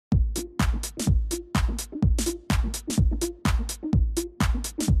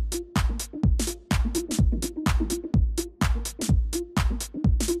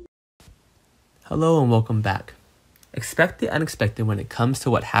Hello and welcome back. Expect the unexpected when it comes to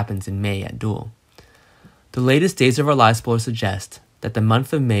what happens in May at DOOL. The latest Days of Our Lives spoilers suggest that the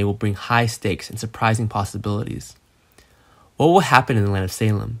month of May will bring high stakes and surprising possibilities. What will happen in the land of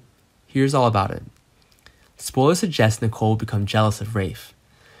Salem? Here's all about it. Spoilers suggest Nicole will become jealous of Rafe,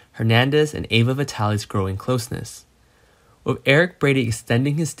 Hernandez and Ava Vitale's growing closeness. With Eric Brady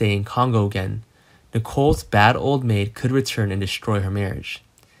extending his stay in Congo again, Nicole's bad old maid could return and destroy her marriage.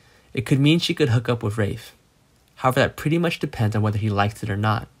 It could mean she could hook up with Rafe. However, that pretty much depends on whether he likes it or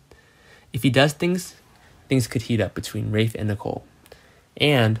not. If he does, things could heat up between Rafe and Nicole.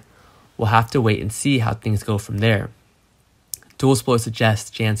 And we'll have to wait and see how things go from there. DOOL spoilers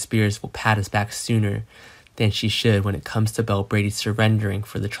suggest Jan Spears will pat us back sooner than she should when it comes to Belle Brady surrendering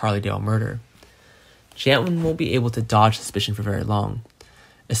for the Charlie Dale murder. Jan won't be able to dodge suspicion for very long,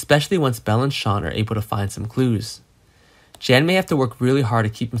 especially once Belle and Sean are able to find some clues. Jan may have to work really hard to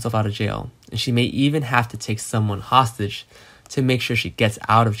keep himself out of jail, and she may even have to take someone hostage to make sure she gets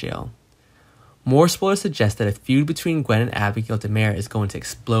out of jail. More spoilers suggest that a feud between Gwen and Abigail DeMare is going to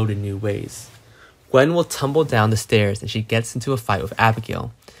explode in new ways. Gwen will tumble down the stairs and she gets into a fight with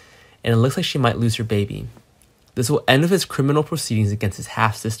Abigail, and it looks like she might lose her baby. This will end with his criminal proceedings against his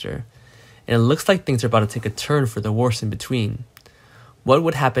half-sister, and it looks like things are about to take a turn for the worse in between. What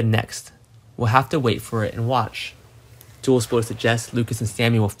would happen next? We'll have to wait for it and watch. DOOL spoilers suggest Lucas and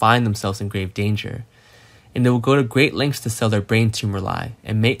Sammy will find themselves in grave danger, and they will go to great lengths to sell their brain tumor lie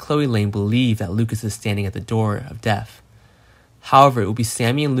and make Chloe Lane believe that Lucas is standing at the door of death. However, it will be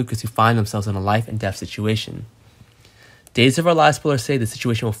Sammy and Lucas who find themselves in a life and death situation. Days of Our Lives spoilers say the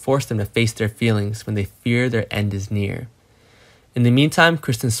situation will force them to face their feelings when they fear their end is near. In the meantime,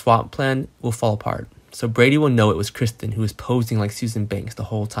 Kristen's swap plan will fall apart, so Brady will know it was Kristen who was posing like Susan Banks the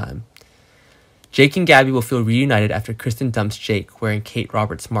whole time. Jake and Gabby will feel reunited after Kristen dumps Jake wearing Kate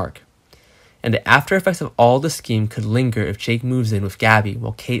Roberts' mark. And the after effects of all the scheme could linger if Jake moves in with Gabby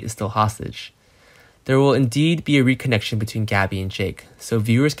while Kate is still hostage. There will indeed be a reconnection between Gabby and Jake, so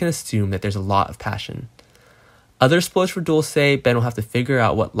viewers can assume that there's a lot of passion. Other spoilers for DOOL say Ben will have to figure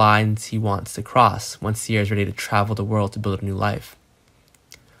out what lines he wants to cross once Sierra is ready to travel the world to build a new life.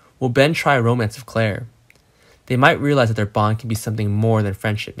 Will Ben try a romance with Claire? They might realize that their bond can be something more than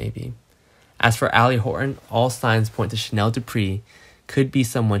friendship, maybe. As for Allie Horton, all signs point to Chanel Dupree could be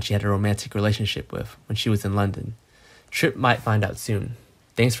someone she had a romantic relationship with when she was in London. Tripp might find out soon.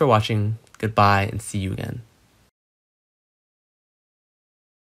 Thanks for watching, goodbye, and see you again.